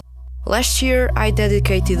Last year, I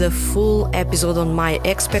dedicated a full episode on my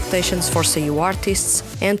expectations for Seiyu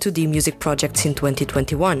artists and 2D music projects in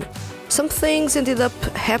 2021. Some things ended up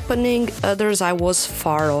happening, others I was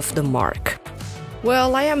far off the mark.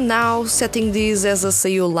 Well, I am now setting this as a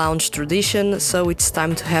Seiyu Lounge tradition, so it's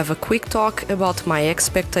time to have a quick talk about my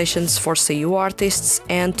expectations for Seiyu artists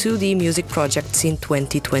and 2D music projects in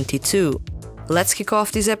 2022. Let's kick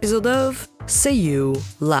off this episode of Seiyu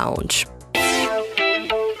Lounge.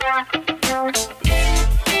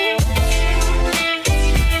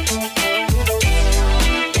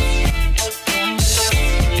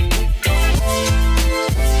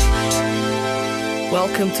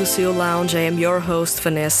 Welcome to Seiyu Lounge, I am your host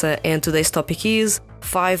Vanessa, and today's topic is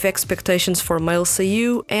 5 expectations for male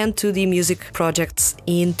Seiyu and 2D music projects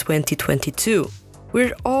in 2022.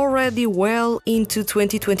 We're already well into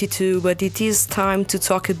 2022, but it is time to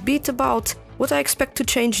talk a bit about what I expect to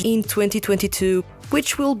change in 2022,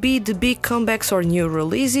 which will be the big comebacks or new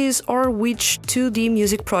releases, or which 2D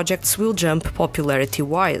music projects will jump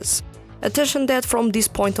popularity-wise. Attention that from this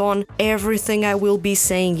point on, everything I will be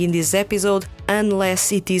saying in this episode,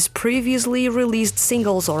 unless it is previously released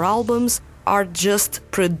singles or albums, are just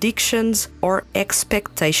predictions or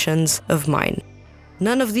expectations of mine.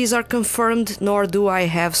 None of these are confirmed, nor do I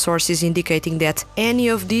have sources indicating that any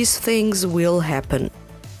of these things will happen.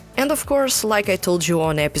 And of course, like I told you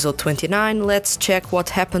on episode 29, let's check what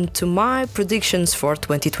happened to my predictions for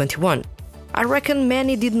 2021. I reckon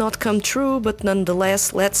many did not come true, but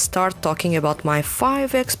nonetheless, let's start talking about my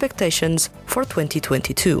 5 expectations for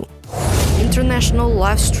 2022. International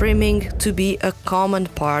live streaming to be a common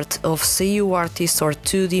part of Seiyu artists or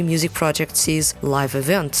 2D music projects' live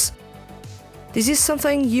events. This is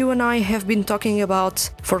something you and I have been talking about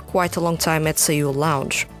for quite a long time at Seiyu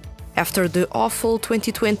Lounge. After the awful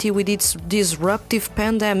 2020 with its disruptive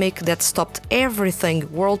pandemic that stopped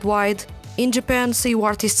everything worldwide, in Japan, Seiyu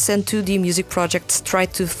artists and 2D music projects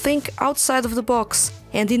tried to think outside of the box,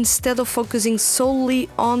 and instead of focusing solely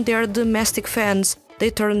on their domestic fans, they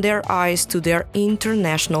turned their eyes to their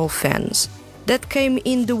international fans. That came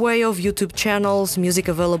in the way of YouTube channels, music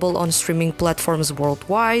available on streaming platforms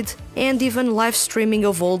worldwide, and even live streaming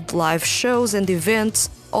of old live shows and events,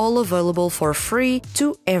 all available for free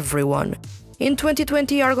to everyone. In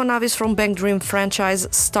 2020, Argonavis from Bang Dream franchise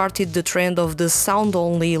started the trend of the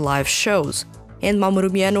sound-only live shows, and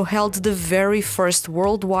Mamoru Miyano held the very first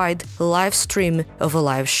worldwide live stream of a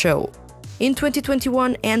live show. In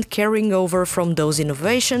 2021, and carrying over from those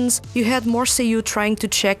innovations, you had more Seiyu trying to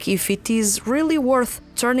check if it is really worth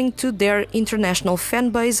turning to their international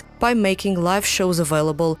fanbase by making live shows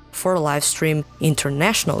available for live stream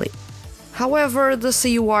internationally. However, the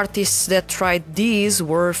Seiyu artists that tried these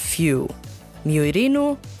were few.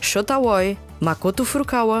 Myoirinu, Shota Aoi, Makoto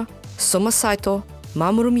Furukawa, Soma Saito,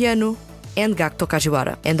 Mamoru Miyano, and Gakto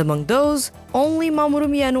Kajiwara. And among those, only Mamoru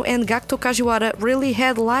Miyano and Gakto Kajiwara really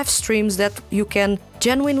had live streams that you can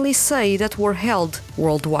genuinely say that were held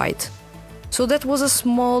worldwide. So that was a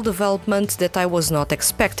small development that I was not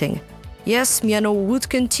expecting. Yes, Miyano would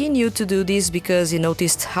continue to do this because he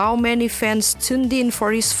noticed how many fans tuned in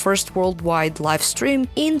for his first worldwide live stream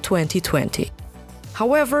in 2020.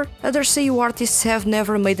 However, other Seiyu artists have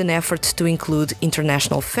never made an effort to include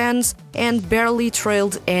international fans and barely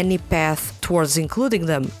trailed any path towards including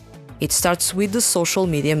them. It starts with the social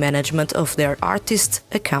media management of their artist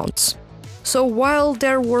accounts. So while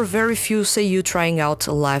there were very few Seiyu trying out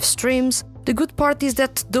live streams, the good part is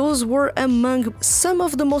that those were among some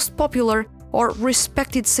of the most popular or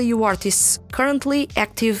respected Seiyu artists currently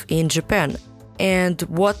active in Japan. And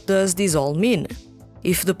what does this all mean?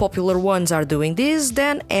 If the popular ones are doing this,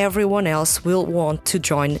 then everyone else will want to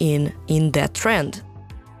join in that trend.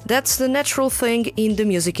 That's the natural thing in the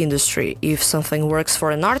music industry. If something works for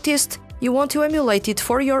an artist, you want to emulate it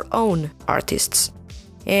for your own artists.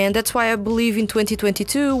 And that's why I believe in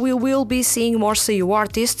 2022 we will be seeing more Seiyu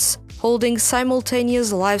artists holding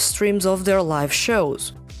simultaneous live streams of their live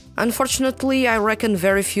shows. Unfortunately, I reckon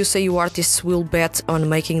very few Seiyu artists will bet on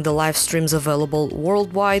making the live streams available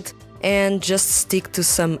worldwide and just stick to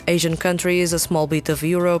some Asian countries, a small bit of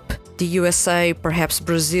Europe, the USA, perhaps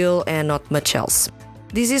Brazil, and not much else.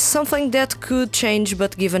 This is something that could change,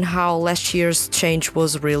 but given how last year's change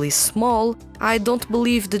was really small, I don't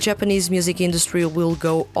believe the Japanese music industry will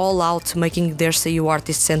go all out making their Seiyu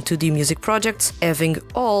artists and 2D music projects having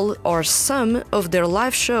all or some of their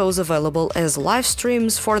live shows available as live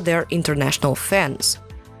streams for their international fans.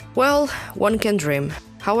 Well, one can dream.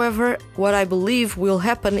 However, what I believe will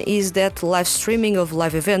happen is that live streaming of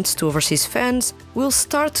live events to overseas fans will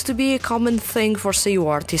start to be a common thing for Seiyu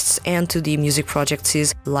artists and 2D music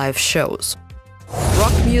projects' live shows.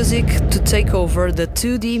 rock music to take over the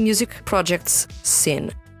 2D music projects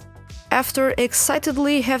scene. After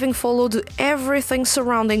excitedly having followed everything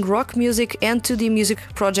surrounding rock music and 2D music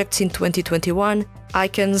projects in 2021, I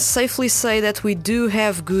can safely say that we do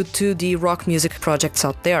have good 2D rock music projects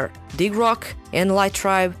out there. Dig Rock, Enlight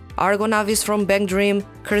Tribe, Argonavis from Bang Dream,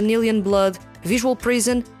 Carnelian Blood, Visual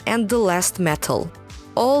Prison, and The Last Metal.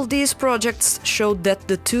 All these projects showed that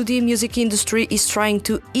the 2D music industry is trying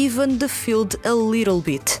to even the field a little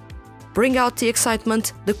bit. Bring out the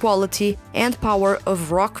excitement, the quality, and power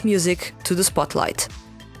of rock music to the spotlight.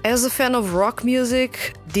 As a fan of rock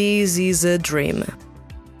music, this is a dream.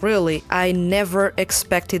 Really, I never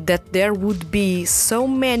expected that there would be so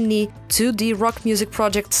many 2D rock music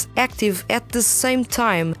projects active at the same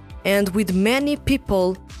time, and with many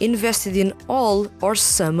people invested in all or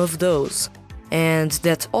some of those, and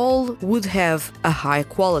that all would have a high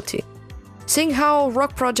quality. Seeing how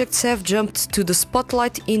rock projects have jumped to the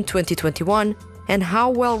spotlight in 2021 and how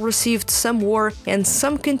well received some were and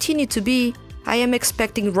some continue to be, I am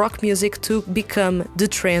expecting rock music to become the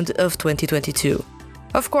trend of 2022.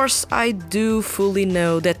 Of course, I do fully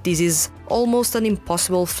know that this is almost an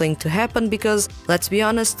impossible thing to happen because, let's be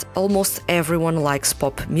honest, almost everyone likes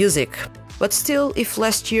pop music. But still, if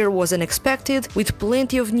last year was unexpected, with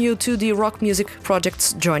plenty of new 2D rock music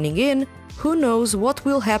projects joining in, who knows what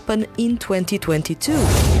will happen in 2022?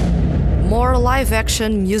 More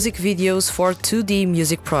live-action music videos for 2D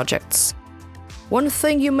music projects. One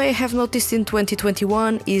thing you may have noticed in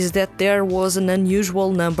 2021 is that there was an unusual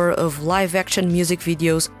number of live-action music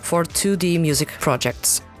videos for 2D music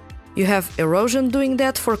projects. You have Erosion doing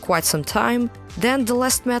that for quite some time, then The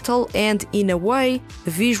Last Metal and, in a way,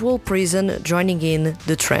 Visual Prison joining in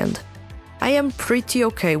the trend. I am pretty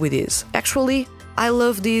okay with this. Actually, I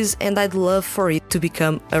love this and I'd love for it to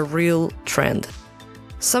become a real trend.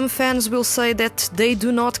 Some fans will say that they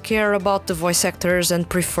do not care about the voice actors and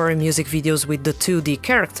prefer music videos with the 2D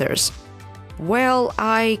characters. Well,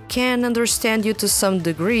 I can understand you to some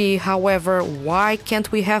degree, however, why can't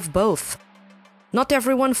we have both? Not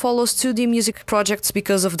everyone follows 2D music projects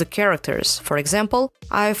because of the characters. For example,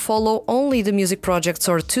 I follow only the music projects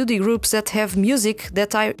or 2D groups that have music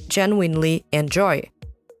that I genuinely enjoy.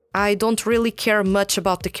 I don't really care much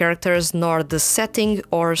about the characters nor the setting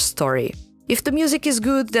or story. If the music is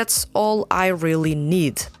good, that's all I really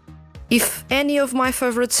need. If any of my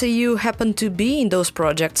favorite seiyuu happen to be in those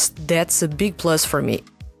projects, that's a big plus for me.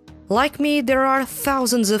 Like me, there are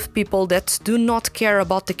thousands of people that do not care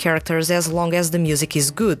about the characters as long as the music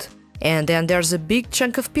is good. And then there's a big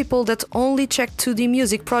chunk of people that only check 2D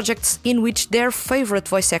music projects in which their favorite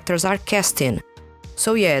voice actors are cast in.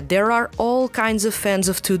 So yeah, there are all kinds of fans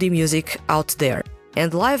of 2D music out there.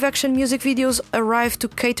 And live-action music videos arrive to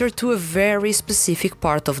cater to a very specific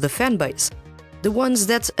part of the fanbase. The ones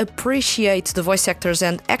that appreciate the voice actors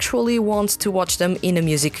and actually want to watch them in a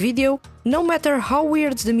music video, no matter how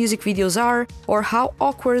weird the music videos are or how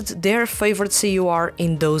awkward their favorite seiyuu are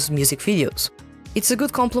in those music videos. It's a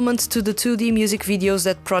good complement to the 2D music videos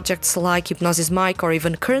that projects like Hypnosis Mic or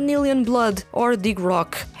even Carnelian Blood or Dig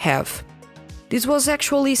Rock have. This was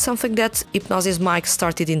actually something that Hypnosis Mic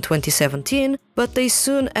started in 2017, but they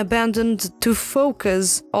soon abandoned to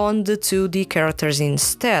focus on the 2D characters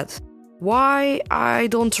instead. Why? I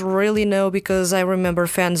don't really know, because I remember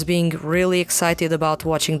fans being really excited about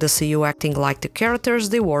watching the seiyuu acting like the characters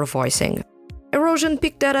they were voicing. Erosion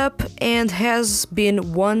picked that up and has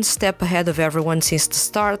been one step ahead of everyone since the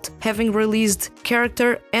start, having released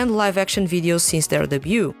character and live-action videos since their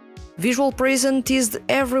debut. Visual Prison teased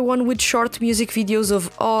everyone with short music videos of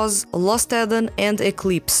Oz, Lost Eden and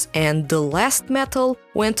Eclipse, and The Last Metal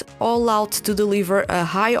went all out to deliver a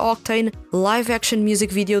high-octane live-action music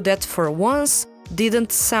video that for once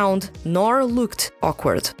didn't sound nor looked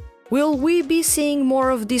awkward. Will we be seeing more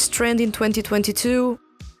of this trend in 2022?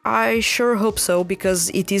 I sure hope so, because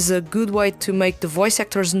it is a good way to make the voice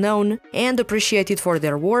actors known and appreciated for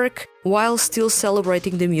their work, while still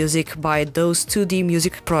celebrating the music by those 2D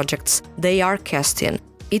music projects they are cast in.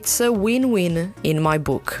 It's a win-win in my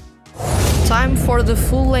book. Time for the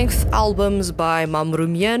full-length albums by Mamoru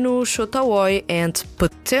Miyano, Shota Oi, and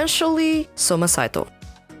potentially Soma Saito.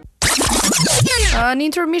 An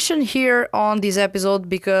intermission here on this episode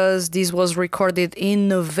because this was recorded in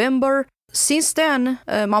November. Since then,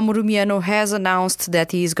 Mamoru Miyano has announced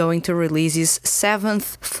that he is going to release his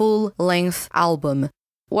 7th full-length album.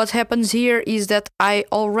 What happens here is that I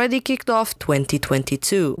already kicked off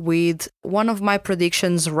 2022 with one of my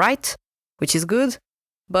predictions right, which is good,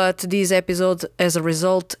 but this episode, as a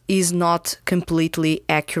result, is not completely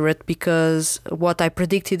accurate because what I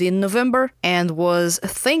predicted in November and was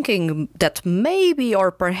thinking that maybe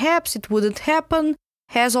or perhaps it wouldn't happen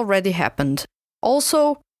has already happened.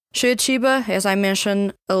 Also, Shoya Chiba, as I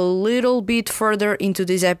mentioned a little bit further into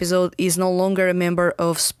this episode, is no longer a member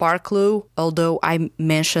of Sparklu, although I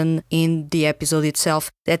mentioned in the episode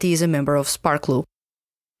itself that he is a member of Sparklu.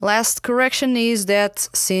 Last correction is that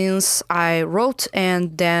since I wrote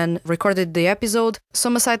and then recorded the episode,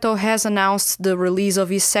 Soma Saito has announced the release of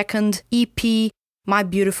his second EP, My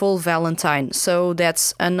Beautiful Valentine, so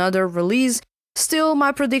that's another release. Still,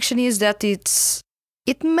 my prediction is that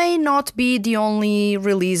it may not be the only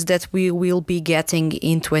release that we will be getting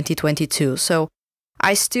in 2022, so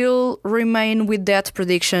I still remain with that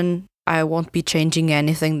prediction. I won't be changing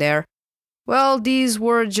anything there. Well, these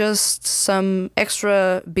were just some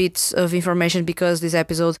extra bits of information because this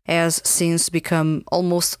episode has since become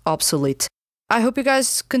almost obsolete. I hope you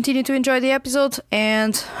guys continue to enjoy the episode,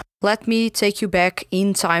 and let me take you back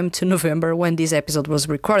in time to November when this episode was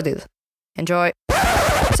recorded. Enjoy!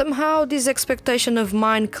 Somehow this expectation of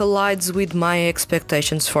mine collides with my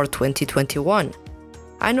expectations for 2021.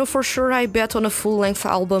 I know for sure I bet on a full-length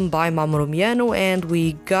album by Mamoru Miyano and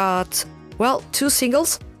we got, well, 2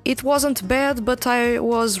 singles. It wasn't bad, but I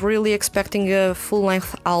was really expecting a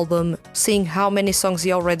full-length album, seeing how many songs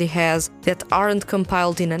he already has that aren't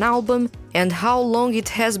compiled in an album and how long it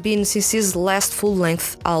has been since his last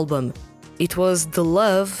full-length album. It was The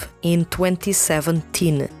Love in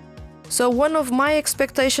 2017. So one of my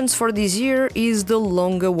expectations for this year is the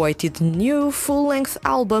long-awaited new full-length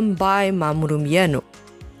album by Mamoru Miyano,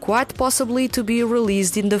 quite possibly to be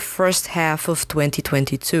released in the first half of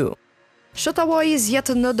 2022. Shotawoi is yet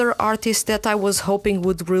another artist that I was hoping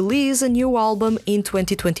would release a new album in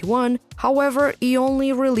 2021, however, he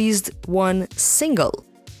only released 1 single.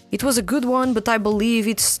 It was a good one, but I believe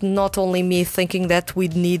it's not only me thinking that we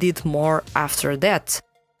needed more after that.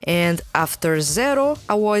 And after Zero,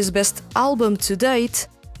 Aoi's best album to date,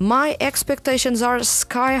 my expectations are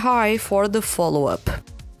sky high for the follow-up.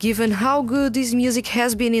 Given how good his music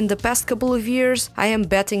has been in the past couple of years, I am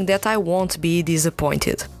betting that I won't be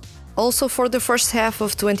disappointed. Also for the first half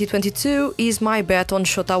of 2022 is my bet on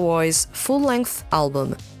Shotawoi's full-length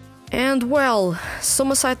album. And well,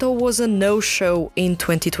 Soma Saito was a no-show in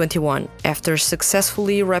 2021. After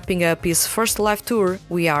successfully wrapping up his first live tour,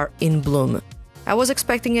 We Are in Bloom. I was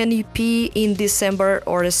expecting an EP in December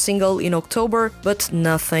or a single in October, but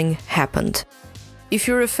nothing happened. If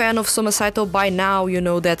you're a fan of Soma Saito by now, you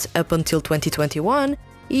know that up until 2021,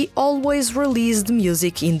 he always released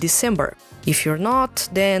music in December. If you're not,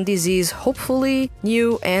 then this is hopefully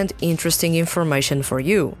new and interesting information for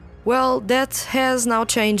you. Well, that has now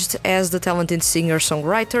changed as the talented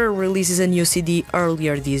singer-songwriter releases a new CD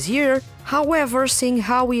earlier this year. However, seeing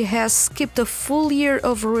how he has skipped a full year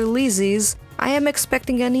of releases, I am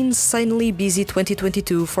expecting an insanely busy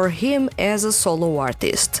 2022 for him as a solo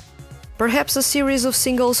artist. Perhaps a series of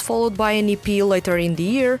singles followed by an EP later in the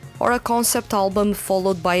year, or a concept album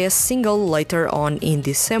followed by a single later on in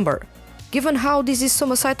December. Given how this is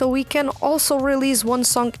Soma Saito, we can also release 1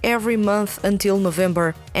 song every month until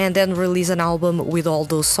November, and then release an album with all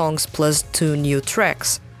those songs plus 2 new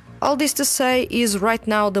tracks. All this to say is right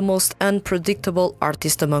now the most unpredictable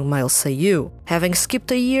artist among male seiyuu. Having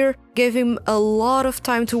skipped a year gave him a lot of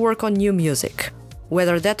time to work on new music.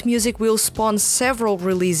 Whether that music will spawn several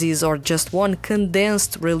releases or just 1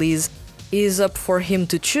 condensed release is up for him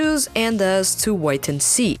to choose and us to wait and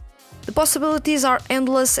see. The possibilities are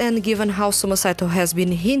endless, and given how Soma Saito has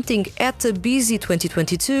been hinting at a busy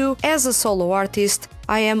 2022 as a solo artist,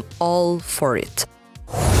 I am all for it.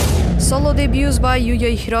 Solo debuts by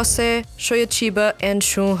Yuya Hirose, Shoya Chiba and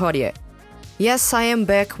Shun Horie. Yes, I am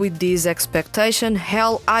back with this expectation.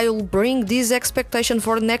 Hell, I'll bring this expectation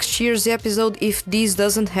for next year's episode if this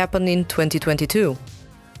doesn't happen in 2022.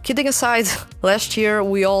 Kidding aside, last year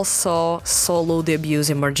we all saw solo debuts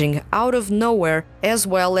emerging out of nowhere as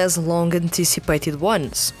well as long-anticipated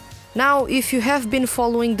ones. Now, if you have been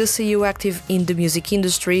following the seiyuu active in the music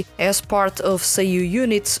industry as part of seiyuu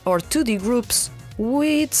units or 2D groups,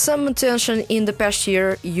 with some attention in the past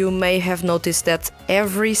year, you may have noticed that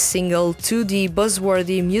every single 2D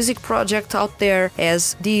buzzworthy music project out there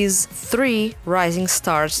has these 3 rising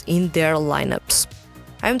stars in their lineups.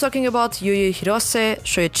 I'm talking about Yuya Hirose,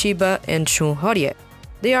 Shoya Chiba and Shun Horie.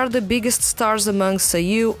 They are the biggest stars among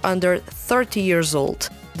seiyuu under 30 years old,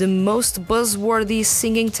 the most buzzworthy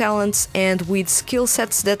singing talents, and with skill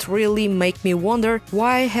sets that really make me wonder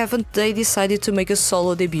why haven't they decided to make a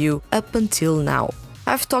solo debut up until now.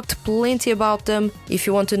 I've talked plenty about them. If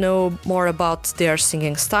you want to know more about their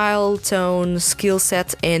singing style, tone, skill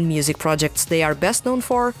set, and music projects they are best known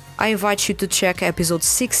for, I invite you to check episodes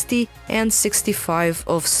 60 and 65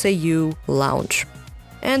 of Seiyu Lounge.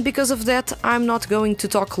 And because of that, I'm not going to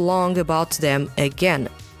talk long about them again.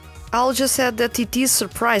 I'll just add that it is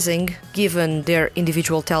surprising, given their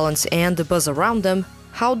individual talents and the buzz around them,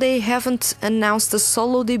 how they haven't announced a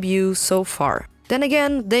solo debut so far. Then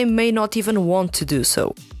again, they may not even want to do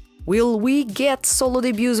so. Will we get solo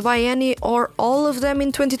debuts by any or all of them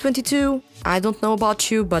in 2022? I don't know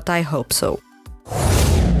about you, but I hope so.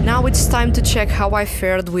 Now it's time to check how I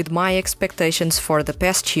fared with my expectations for the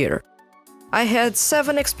past year. I had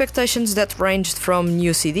 7 expectations that ranged from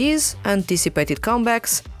new CDs, anticipated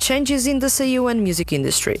comebacks, changes in the Seiyu and music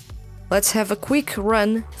industry. Let's have a quick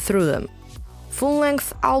run through them.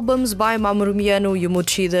 Full-length albums by Mamoru Miyano, Yumu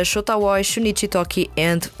Uchida, Shota Oi, Shunichi Toki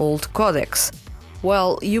and Old Codex.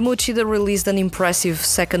 Well, Yumu Uchida released an impressive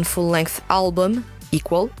second full-length album,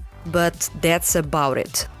 Equal, but that's about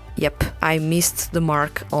it. Yep, I missed the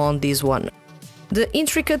mark on this one. The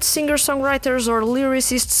intricate singer-songwriters or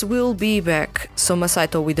lyricists will be back, Soma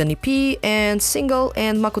Saito with an EP and single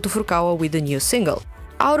and Makoto Furukawa with a new single.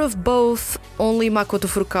 Out of both, only Makoto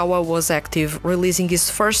Furukawa was active, releasing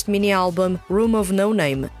his first mini-album, Room of No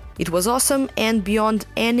Name. It was awesome and beyond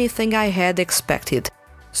anything I had expected.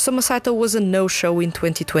 Soma Saito was a no-show in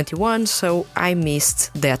 2021, so I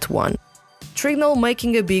missed that one. Trignal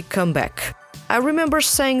making a big comeback. I remember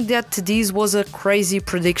saying that this was a crazy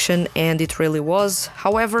prediction, and it really was.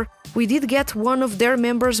 However, we did get one of their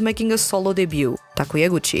members making a solo debut, Takuya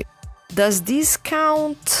Guchi. Does this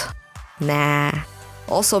count? Nah.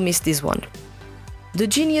 Also missed this one. The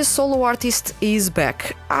Genius solo artist is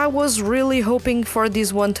back. I was really hoping for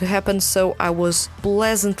this one to happen, so I was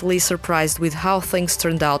pleasantly surprised with how things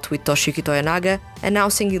turned out with Toshiyuki Toyonaga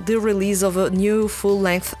announcing the release of a new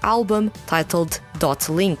full-length album titled Dot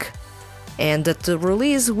Link, and that the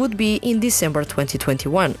release would be in December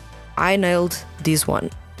 2021. I nailed this one.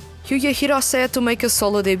 Hyuya Hirose to make a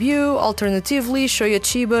solo debut, alternatively Shoya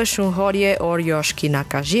Chiba, Shun Horie or Yoshiki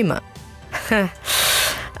Nakajima.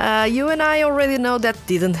 You and I already know that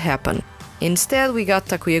didn't happen. Instead, we got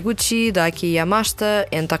Takuya Guchi, Daiki Yamashita,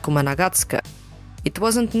 and Takuma Nagatsuka. It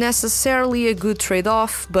wasn't necessarily a good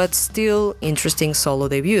trade-off, but still interesting solo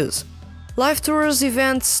debuts. Live tours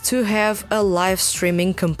events to have a live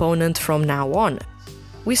streaming component from now on.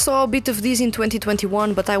 We saw a bit of this in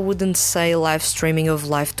 2021, but I wouldn't say live streaming of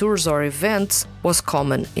live tours or events was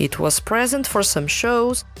common. It was present for some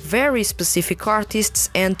shows, very specific artists,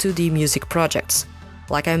 and 2D music projects.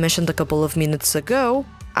 Like I mentioned a couple of minutes ago,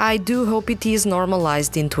 I do hope it is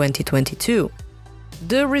normalized in 2022.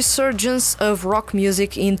 The resurgence of rock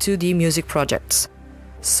music in 2D music projects.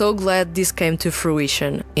 So glad this came to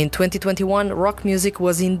fruition. In 2021, rock music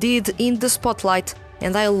was indeed in the spotlight,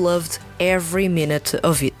 and I loved every minute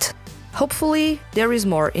of it. Hopefully, there is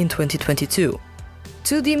more in 2022.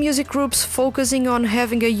 2D music groups focusing on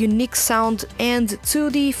having a unique sound and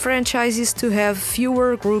 2D franchises to have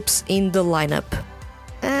fewer groups in the lineup.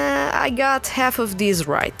 I got half of this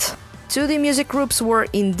right. 2D music groups were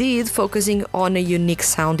indeed focusing on a unique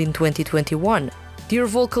sound in 2021. Dear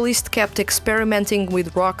Vocalist kept experimenting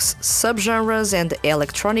with rock's subgenres and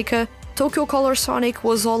electronica, Tokyo Color Sonic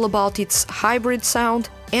was all about its hybrid sound,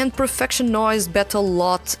 and Perfection Noise bet a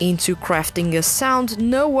lot into crafting a sound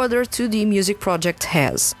no other 2D music project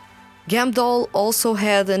has. Gamdoll also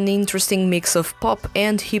had an interesting mix of pop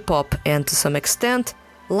and hip-hop, and to some extent,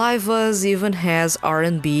 Live Us even has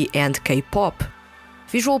R&B and K-pop.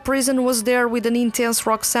 Visual Prison was there with an intense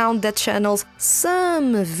rock sound that channels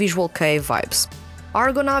some Visual Kei vibes.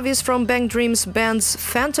 Argonavis from Bang Dreams bands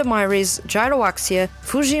Phantom Iris, Gyroaxia,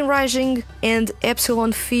 Fujin Rising, and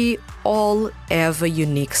Epsilon Phi all have a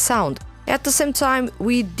unique sound. At the same time,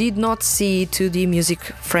 we did not see 2D music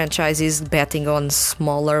franchises betting on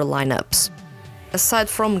smaller lineups. Aside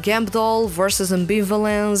from Gamdoll vs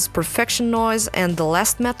Ambivalence, Perfection Noise and The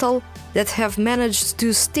Last Metal, that have managed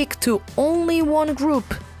to stick to only one group,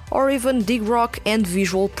 or even Dig Rock and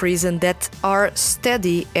Visual Prison that are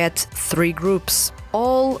steady at 3 groups.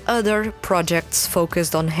 All other projects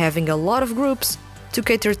focused on having a lot of groups to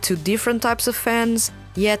cater to different types of fans,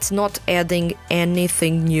 yet not adding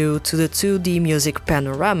anything new to the 2D music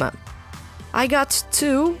panorama. I got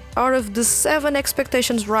 2 out of the 7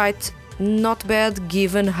 expectations right. Not bad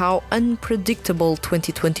given how unpredictable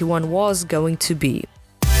 2021 was going to be.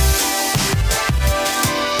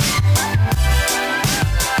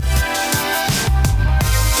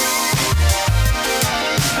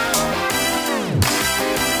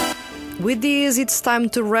 With this, it's time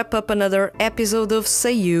to wrap up another episode of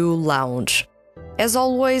Seiyu Lounge. As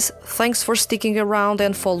always, thanks for sticking around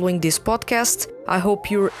and following this podcast. I hope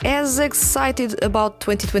you're as excited about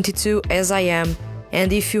 2022 as I am.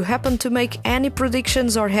 And if you happen to make any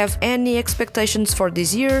predictions or have any expectations for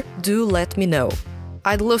this year, do let me know.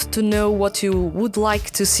 I'd love to know what you would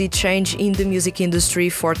like to see change in the music industry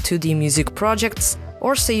for 2D music projects,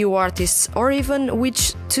 or Seiyu artists, or even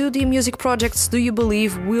which 2D music projects do you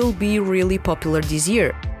believe will be really popular this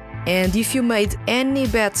year. And if you made any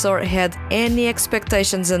bets or had any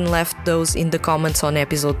expectations and left those in the comments on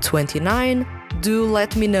episode 29, do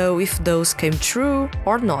let me know if those came true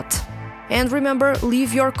or not. And remember,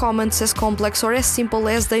 leave your comments as complex or as simple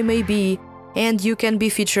as they may be, and you can be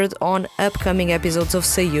featured on upcoming episodes of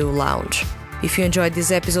Seiyu Lounge. If you enjoyed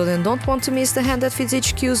this episode and don't want to miss the Hand That Feeds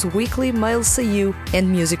HQ's weekly Male Seiyu and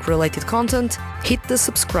music-related content, hit the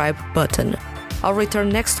subscribe button. I'll return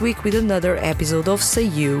next week with another episode of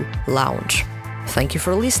Seiyu Lounge. Thank you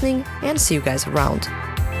for listening, and see you guys around.